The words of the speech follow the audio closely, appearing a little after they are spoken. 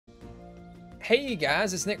Hey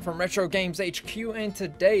guys, it's Nick from Retro Games HQ, and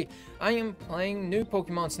today I am playing new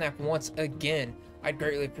Pokemon Snap once again. I'd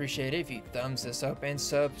greatly appreciate it if you thumbs this up and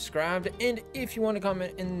subscribed, and if you want to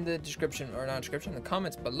comment in the description, or not description, the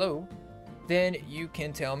comments below, then you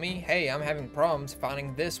can tell me, hey, I'm having problems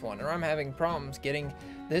finding this one, or I'm having problems getting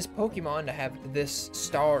this Pokemon to have this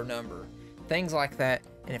star number. Things like that,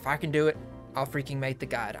 and if I can do it, I'll freaking make the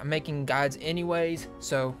guide. I'm making guides anyways,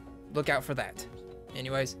 so look out for that.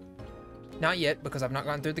 Anyways, not yet because I've not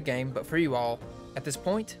gone through the game, but for you all, at this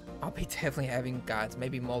point, I'll be definitely having guides,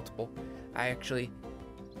 maybe multiple. I actually,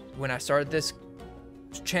 when I started this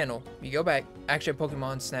channel, you go back, actually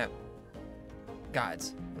Pokemon Snap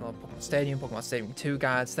guides. Pokemon Stadium 2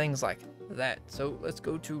 guides, things like that. So let's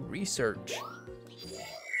go to research.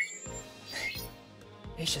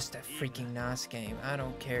 It's just a freaking nice game. I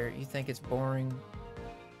don't care. You think it's boring?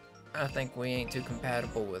 I think we ain't too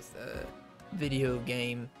compatible with video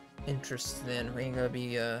game interests then. We ain't gonna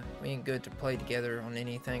be we ain't good to play together on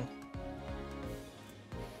anything.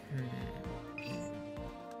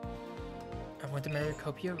 I went to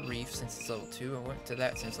Maricopia Reef since it's level 2. I went to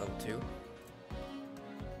that since level 2.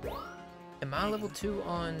 Am I level 2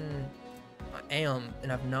 on... I am,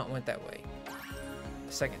 and I've not went that way.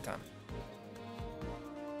 The second time.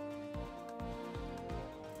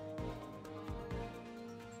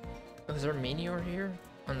 Oh, is there a Meteor here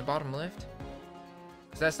on the bottom left?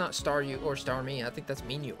 Because that's not Staryu or Starmie. I think that's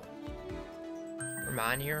Meteor. Or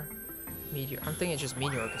Minior? Meteor. I'm thinking it's just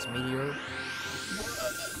Meteor because Meteor.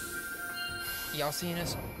 Y'all seeing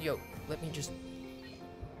this? Yo, let me just...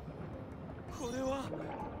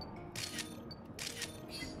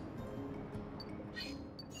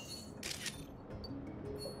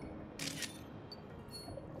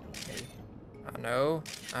 Okay. I know.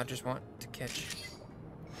 I just want to catch...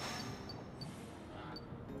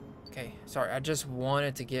 Okay, sorry, I just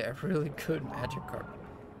wanted to get a really good Magikarp.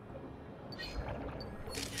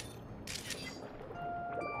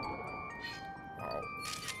 Oh.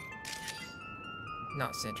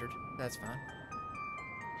 Not centered, that's fine.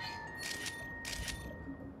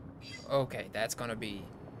 Okay, that's gonna be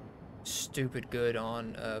stupid good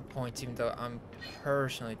on points, even though I'm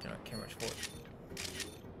personally do not care much for it.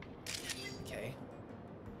 Okay.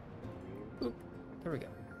 Oop, there we go.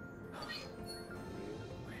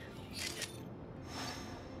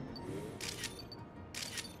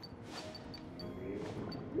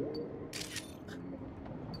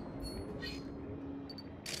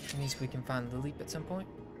 Means we can find Lileep at some point.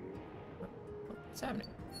 What's happening?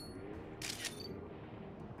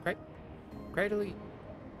 Great Elite.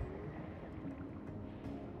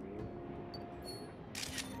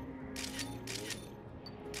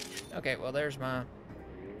 Okay, well there's my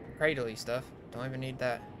Cradily stuff. Don't even need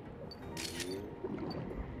that.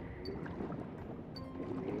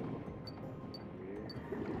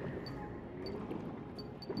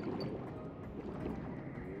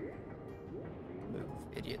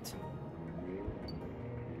 Idiot.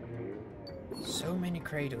 So many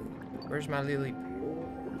Cradle. Where's my Lileep?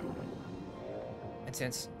 And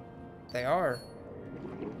since they are,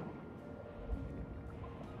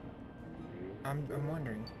 I'm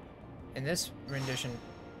wondering. In this rendition,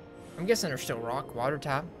 I'm guessing they're still rock water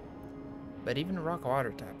type, but even a rock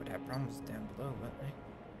water type would have problems down below, wouldn't they?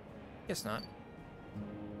 Guess not.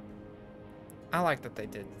 I like that they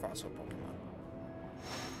did fossil Pokemon.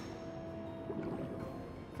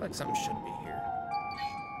 I feel like something should be here.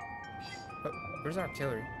 Oh, where's our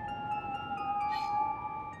artillery?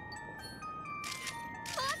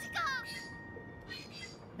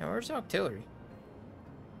 Yeah, where's the artillery?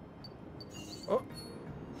 Oh!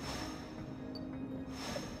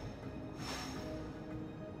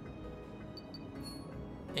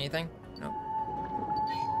 Anything? Nope.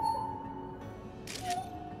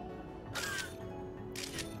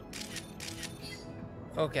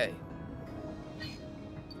 Okay.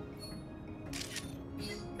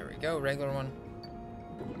 Go, regular one.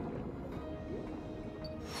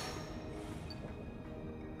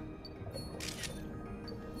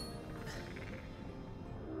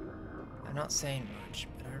 I'm not saying much,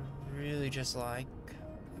 but I really just like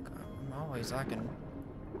I'm always liking.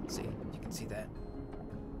 See, you can see that.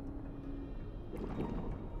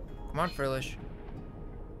 Come on, Frillish.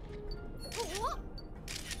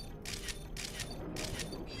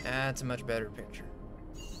 That's a much better picture.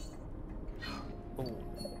 Oh.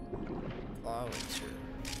 Clouds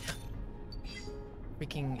are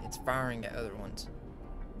freaking, it's firing at other ones.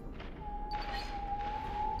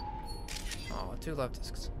 Oh, 2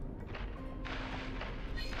 Leftisks.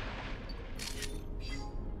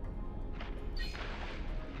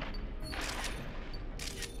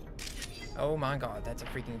 Oh my god, that's a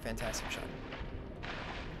freaking fantastic shot.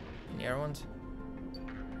 Any other ones?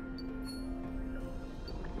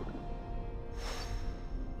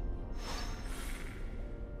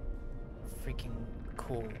 Freaking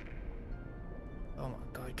cool. Oh my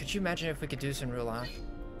god, could you imagine if we could do this in real life?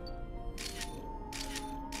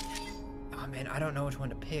 Oh man, I don't know which one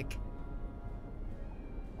to pick.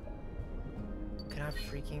 Can I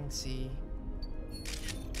freaking see?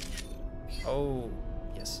 Oh,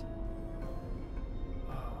 yes.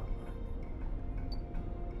 Oh.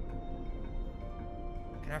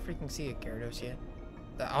 Can I freaking see a Gyarados yet?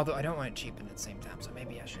 Although I don't want it cheapened at the same time, so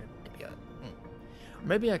maybe I should be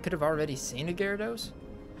maybe I could have already seen a Gyarados?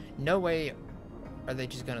 No way are they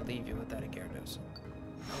just gonna leave you without a Gyarados.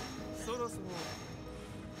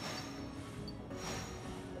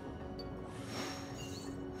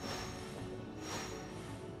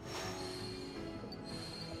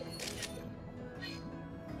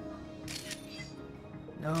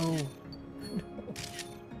 No.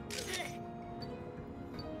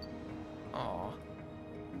 Aw.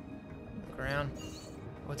 Look around.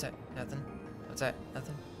 What's that? Nothing. What's that?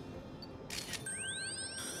 Nothing.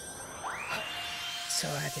 So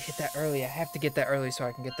I have to hit that early. I have to get that early so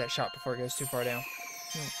I can get that shot before it goes too far down.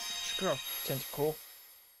 Screw off. Sounds cool.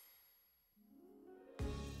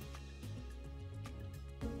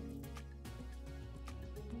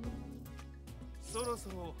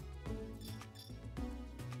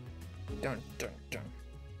 Dun dun dun.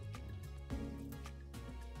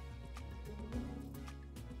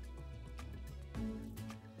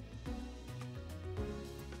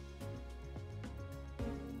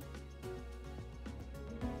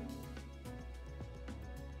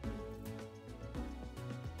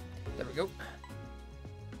 There we go.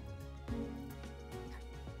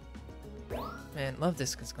 Man, love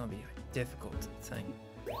this because it's gonna be a difficult thing.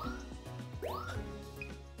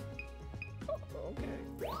 Okay.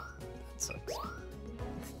 That sucks.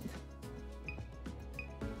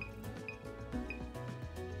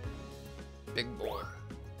 Big boy.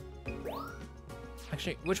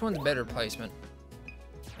 Actually, which one's better placement?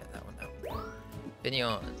 Yeah, that one, that one.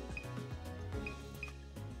 Finneon.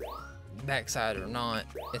 Backside or not,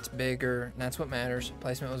 it's bigger, and that's what matters.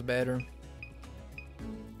 Placement was better.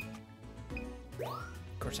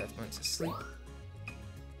 Of course, that went to sleep.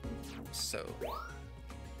 So.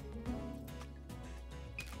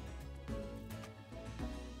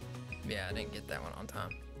 Yeah, I didn't get that one on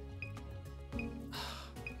time.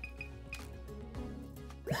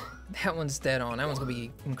 That one's dead on. That one's gonna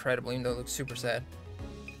be incredible, even though it looks super sad.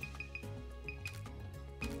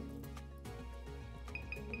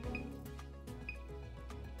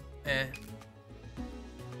 Eh.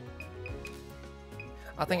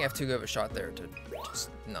 I think I have too good of a shot there to just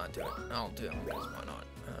not do it. I'll do it because why not?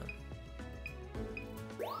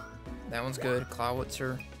 That one's good.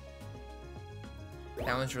 Clawitzer.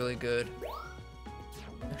 That one's really good.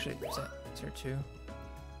 Actually, is there two?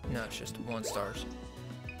 No, it's just 1 stars.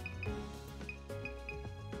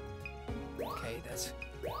 Okay, that's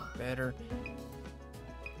better.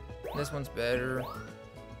 This one's better.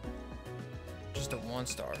 Just a 1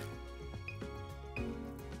 star.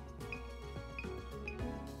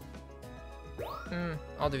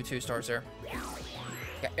 I'll do 2 stars there.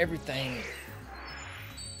 Got everything.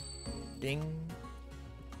 Ding.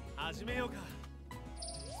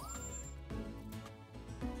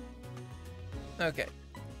 Okay.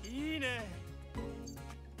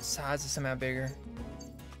 Size is somehow bigger.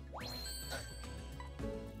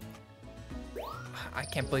 I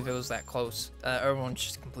can't believe it was that close. Everyone's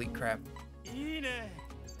just complete crap.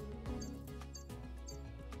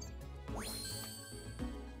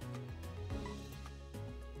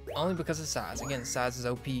 Only because of size. Again, size is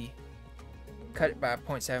OP. Cut it by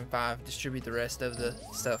 0.75. Distribute the rest of the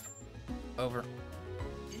stuff over.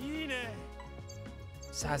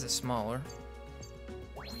 Size is smaller.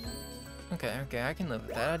 Okay, I can live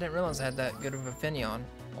with that. I didn't realize I had that good of a Finneon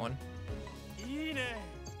one.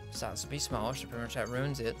 Size will be smaller, so pretty much that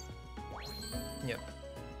ruins it. Yep.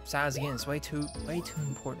 Size again is way too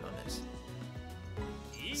important on this.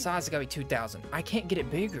 Size has gotta be 2,000. I can't get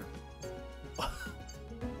it bigger.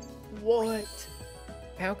 What?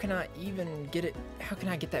 How can I even get it? How can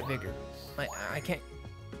I get that bigger? I can't.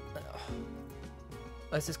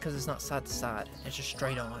 That's just because it's not side to side. It's just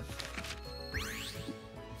straight on.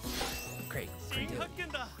 Great.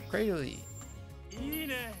 Greatly.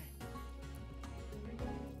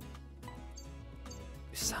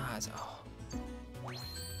 Size. Oh.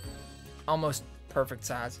 Almost perfect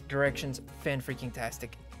size. Directions,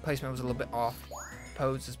 fan-freaking-tastic. Placement was a little bit off.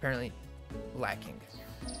 Pose is apparently lacking.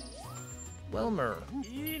 Wilmer.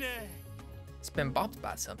 It's been bopped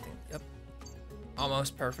by something. Yep.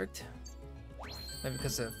 Almost perfect. Maybe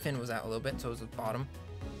because the fin was out a little bit, so it was the bottom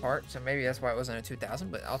part. So maybe that's why it wasn't a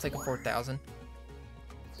 2,000, but I'll take a 4,000.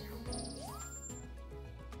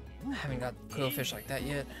 I haven't got quillfish like that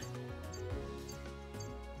yet.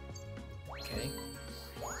 Okay.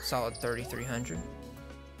 Solid 3,300.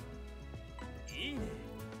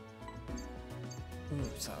 Ooh,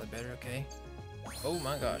 solid better, okay. Oh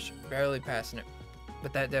my gosh, barely passing it.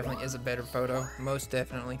 But that definitely is a better photo, most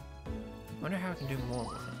definitely. Wonder how I can do more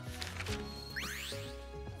with it.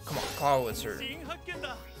 Come on, clawwood, sir.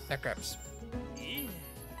 That crap's...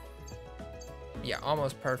 Yeah,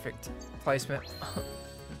 almost perfect placement.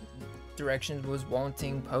 Directions was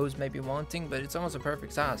wanting, pose maybe wanting, but it's almost a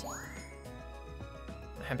perfect size.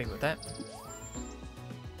 Happy with that.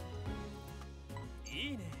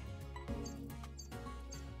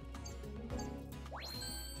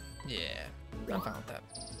 Yeah, I'm fine with that.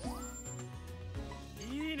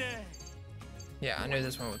 Yeah, I knew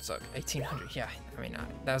this one would suck. 1,800, yeah. I mean,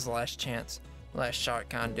 that was the last chance, last shot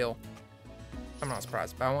kind of deal. I'm not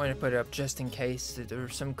surprised, but I wanted to put it up just in case that there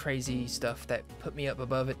was some crazy stuff that put me up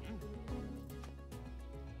above it.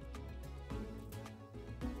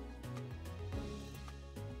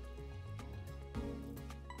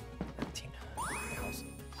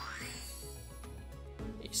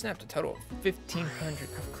 You snapped a total of 1,500.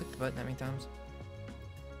 I've clicked the button that many times.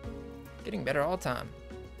 Getting better all the time.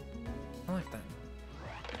 I like that.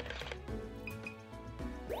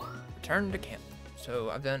 Return to camp. So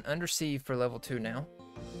I've done Undersea for level 2 now.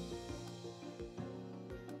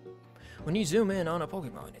 When you zoom in on a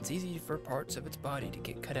Pokemon, it's easy for parts of its body to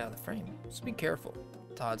get cut out of the frame, so be careful.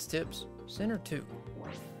 Todd's tips, Center 2.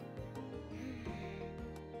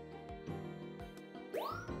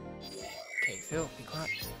 Okay, Phil, be quiet.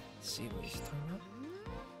 Let's see what he's talking about.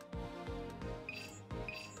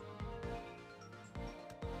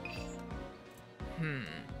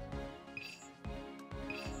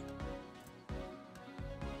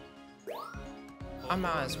 I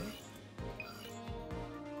might as well.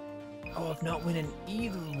 Oh, I've not winning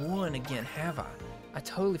either one again, have I? I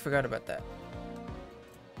totally forgot about that.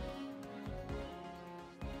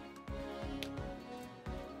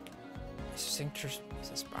 This signature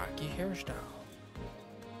is a spiky hairstyle.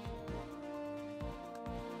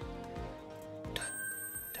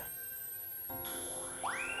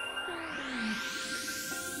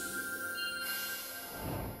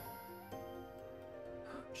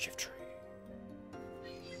 Shift tree.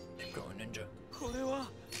 Keep going, ninja.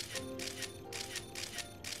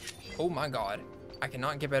 Oh my god. I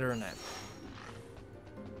cannot get better than that.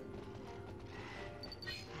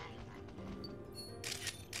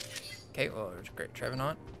 Okay, well, there's a great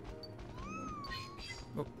Trevenant.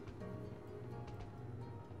 Oh.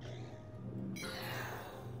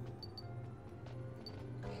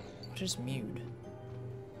 Just mewed.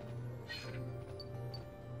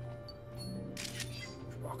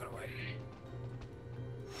 Walking away.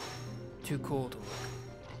 Too cool to look.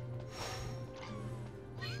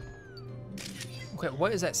 Okay,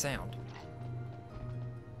 what is that sound?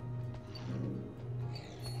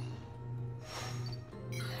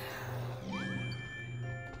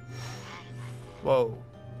 Whoa,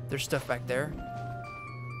 there's stuff back there.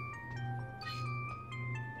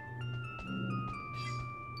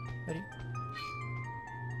 Ready?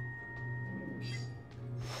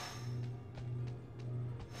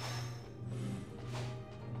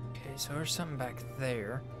 Okay, so there's something back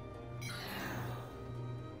there.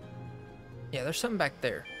 Yeah, there's something back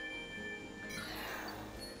there.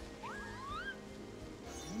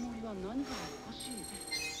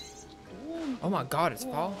 Oh my god, it's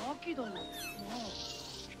Paul.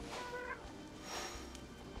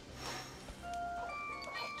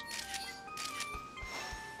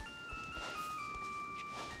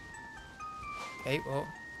 Okay, well.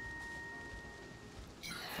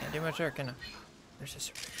 Can't do much there, can I? There's a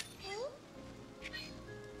Serperior.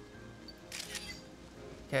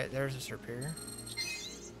 Okay, there's a Serperior.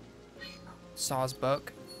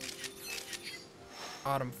 Sawsbuck.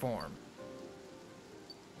 Autumn form.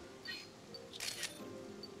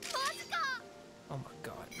 Oh my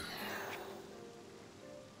god.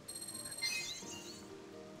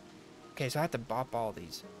 Okay, so I have to bop all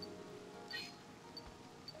these.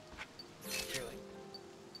 Really?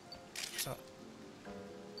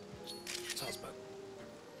 Sawsbuck.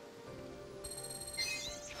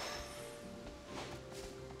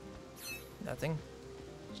 Nothing.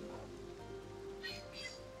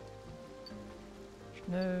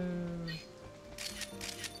 No.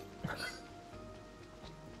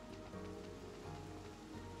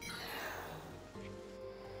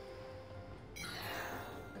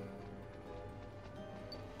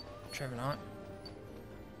 Trevenant.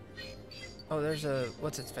 Oh, there's a...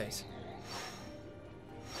 What's its face?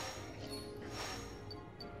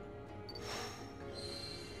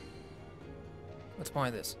 What's the point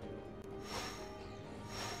of this?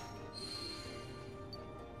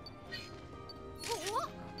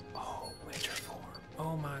 Oh, winter form.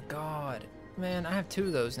 Oh my god. Man, I have 2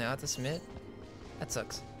 of those now. I have to submit. That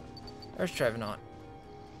sucks. There's Trevenant.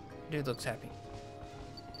 Dude looks happy.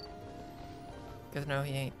 Good to know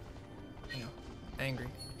he ain't, you know, angry.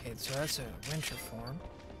 Okay, so that's a winter form.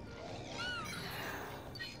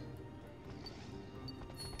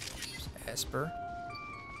 There's Esper.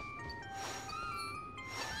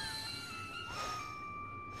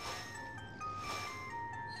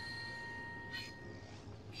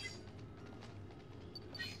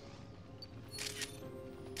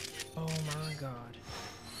 Oh my god.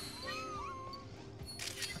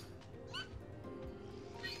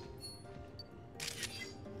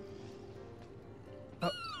 Oh.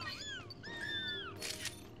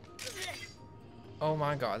 Oh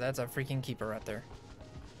my god, that's a freaking keeper right there.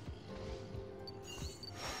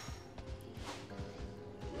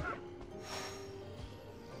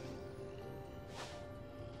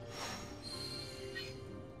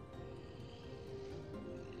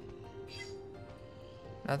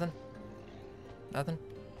 Nothing? Nothing?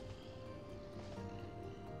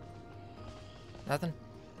 Nothing?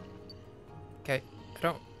 Okay, I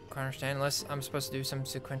don't quite understand unless I'm supposed to do some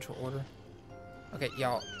sequential order. Okay,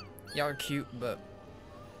 y'all are cute, but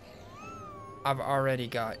I've already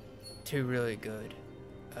got 2 really good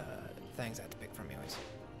things I have to pick from anyways.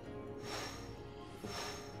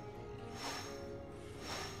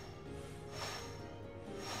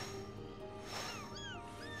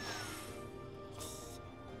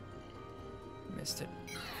 Missed it.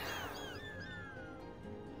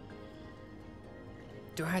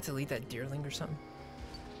 Do I have to lead that deerling or something?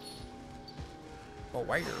 Oh,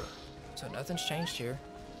 where? So nothing's changed here.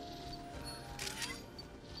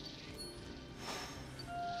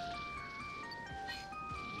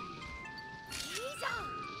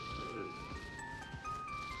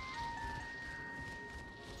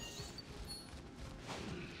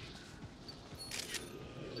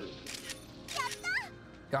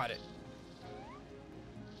 Got it.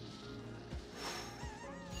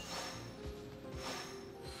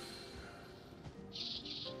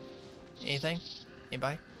 Anything?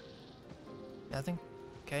 Anybody? Nothing?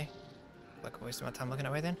 Okay. Like I'm wasting my time looking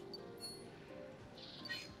away then?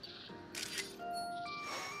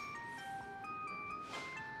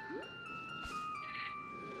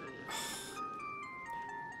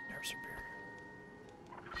 Nerve superior.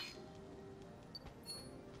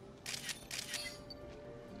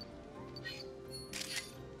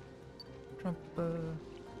 Trump,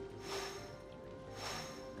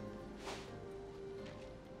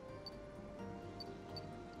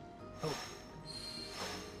 Oh.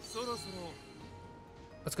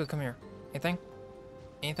 Let's go, come here. Anything?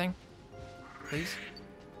 Anything? Please?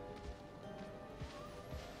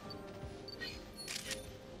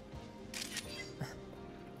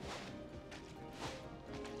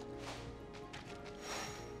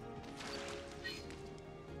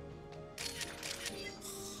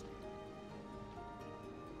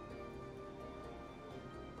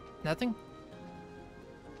 Nothing?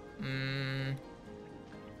 I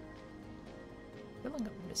feel like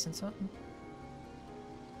I'm missing something.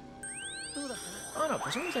 I don't know,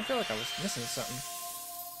 for some reason I feel like I was missing something.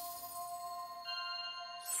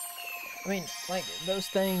 I mean, like, those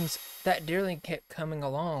things, that deerling kept coming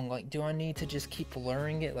along. Like, do I need to just keep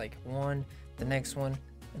luring it? Like, one, the next one,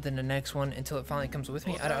 and then the next one, until it finally comes with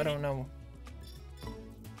me? I don't know.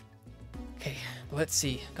 Okay, let's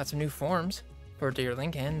see. Got some new forms for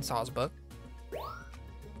deerling and sawsbuck.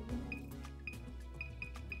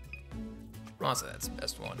 Honestly, that's the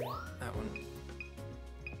best one. That one.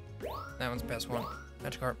 That one's the best one.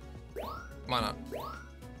 Magikarp. Why not?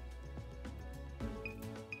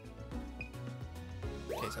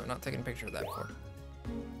 Okay, so I'm not taking a picture of that before.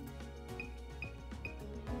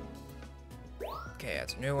 Okay,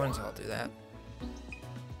 add some new ones, so I'll do that.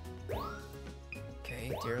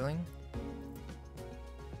 Okay, deerling.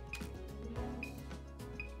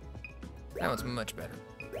 That one's much better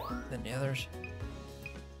than the others.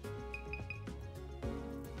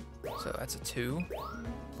 So that's a 2.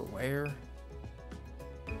 Beware.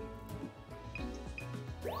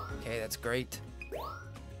 Okay, that's great.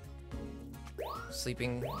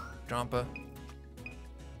 Sleeping Drampa.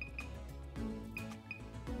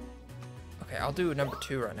 Okay, I'll do number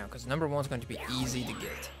 2 right now, because number 1's going to be easy to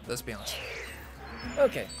get. Let's be honest.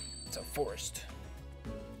 Okay, so Forest.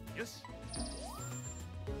 Yes.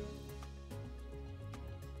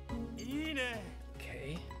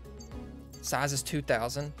 Okay. Size is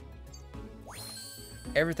 2000.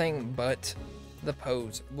 Everything but the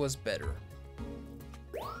pose was better.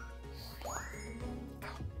 Ow,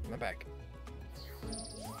 my back.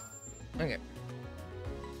 Okay.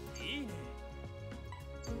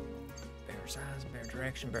 Better size, better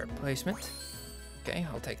direction, better placement. Okay,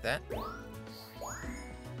 I'll take that. Oh,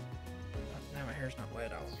 now my hair's not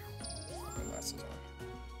wet. I'll put my glasses on.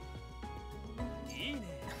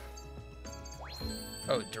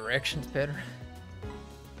 Oh, direction's better.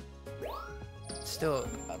 Still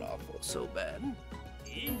god awful, so bad.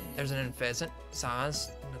 There's an pheasant.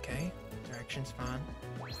 Size, okay. Direction's fine.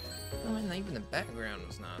 I mean, even the background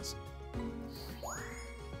was nice.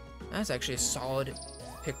 That's actually a solid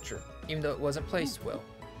picture, even though it wasn't placed well.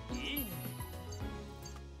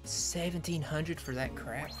 1700 for that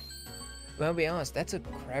crap? Well, I'll be honest, that's a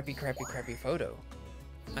crappy photo.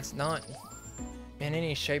 That's not in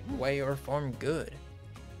any shape, way, or form good.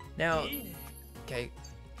 Now, okay.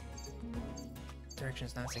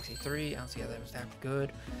 Direction's 963. I don't see how that was that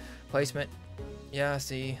good. Placement, yeah, I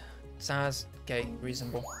see. Size, okay,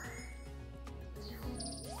 reasonable.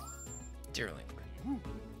 Deerling.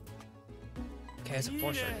 Okay, it's a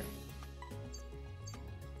force right here.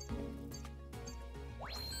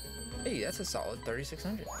 Hey, that's a solid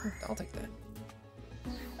 3600. I'll take that.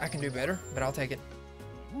 I can do better, but I'll take it.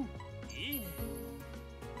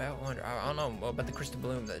 About 100. I don't know about the crystal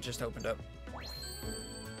bloom that just opened up.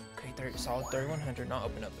 Okay, solid 3100. Not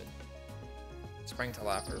open up it. Sprang to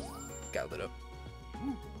life or got lit up.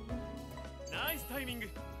 Nice timing.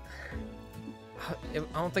 I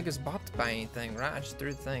don't think it's bopped by anything, right? I just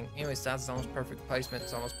threw the thing. Anyway, size is almost perfect. Placement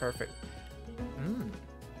is almost perfect.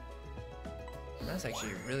 That's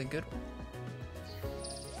actually a really good one.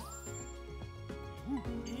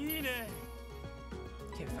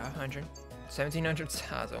 Okay, 500. 1700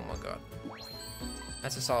 size. Oh my god.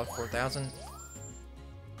 That's a solid 4000.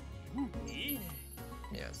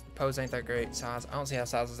 Yeah, the pose ain't that great. Size, I don't see how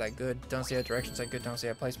size is that good. Don't see how direction's that good. Don't see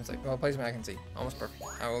how placement's that good. Well, placement I can see. Almost perfect.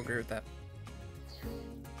 I will agree with that.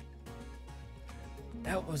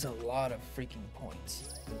 That was a lot of freaking points.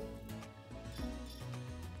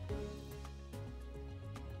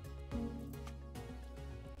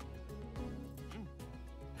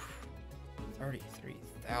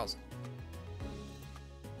 $33,000.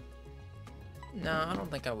 No, I don't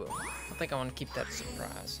think I will. I think I want to keep that a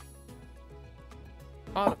surprise.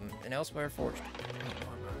 Autumn and Elsewhere Forged.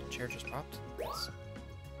 My chair just popped. That's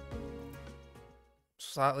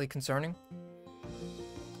slightly concerning.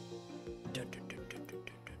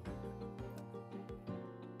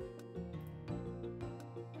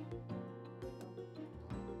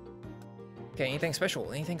 Okay, anything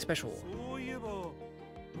special? Anything special?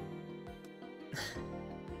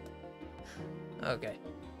 Okay,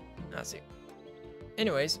 I see.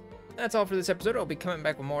 Anyways, that's all for this episode. I'll be coming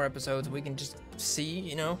back with more episodes. We can just see,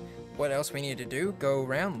 you know, what else we need to do. Go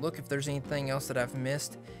around, look if there's anything else that I've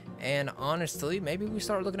missed. And honestly, maybe we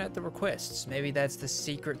start looking at the requests. Maybe that's the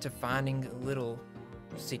secret to finding little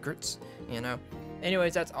secrets, you know.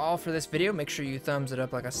 Anyways, that's all for this video. Make sure you thumbs it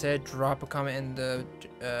up. Like I said, drop a comment in the,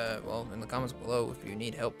 in the comments below if you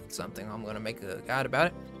need help with something. I'm going to make a guide about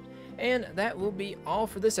it. And that will be all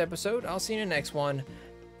for this episode. I'll see you in the next one.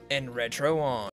 And retro on.